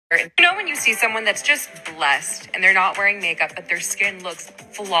You know when you see someone that's just blessed and they're not wearing makeup, but their skin looks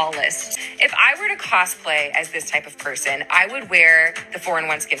flawless? If I were to cosplay as this type of person, I would wear the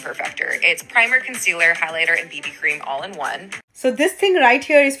 4-in-1 Skin Perfector. It's primer, concealer, highlighter, and BB cream all in one. So this thing right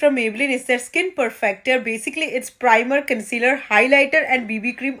here is from Maybelline. It's their Skin Perfector. Basically, it's primer, concealer, highlighter, and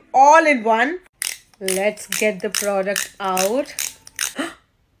BB cream all in one. Let's get the product out.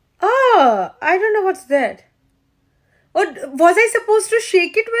 Oh, I don't know what's that. Oh, was I supposed to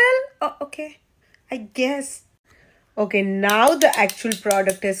shake it well? Oh, okay. I guess. Okay, now the actual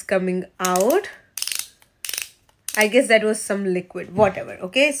product is coming out. I guess that was some liquid. Whatever.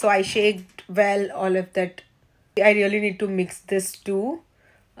 Okay, so I shaked well all of that. I really need to mix this too.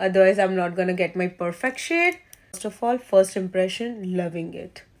 Otherwise, I'm not gonna get my perfect shade. First of all, first impression, loving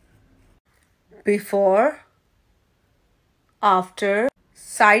it. Before, after,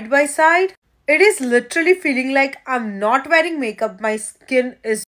 side by side. It is literally feeling like I'm not wearing makeup. My skin is